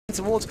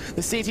towards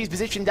the CT's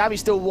position. Dabby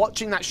still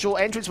watching that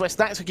short entrance where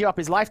Snacks will give up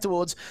his life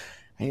towards.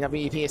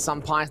 AWP is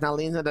some pies now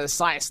leans into the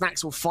site.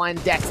 Snacks will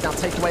find death. Now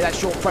take away that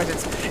short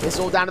presence. It's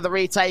all down to the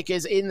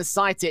retakers in the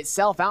site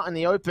itself, out in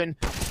the open.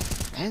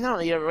 And they're not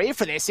really ready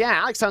for this. Yeah,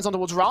 Alex turns on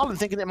towards Ralden,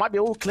 thinking it might be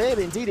all clear,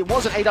 but indeed it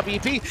wasn't.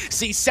 AWP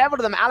sees several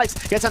of them. Alex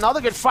gets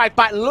another good fight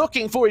back,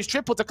 looking for his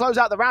triple to close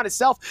out the round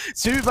itself.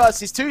 2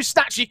 versus 2.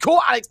 Snacks, she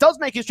caught Alex, does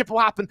make his triple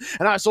happen,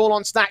 and now it's all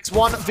on Snacks.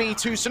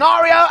 1v2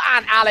 scenario,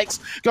 and Alex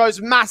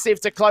goes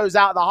massive to close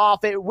out the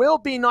half. It will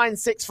be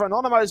 9-6 for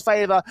Anonymo's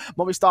favor.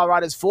 Movistar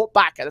Riders fought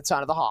back at the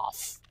turn of the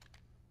half.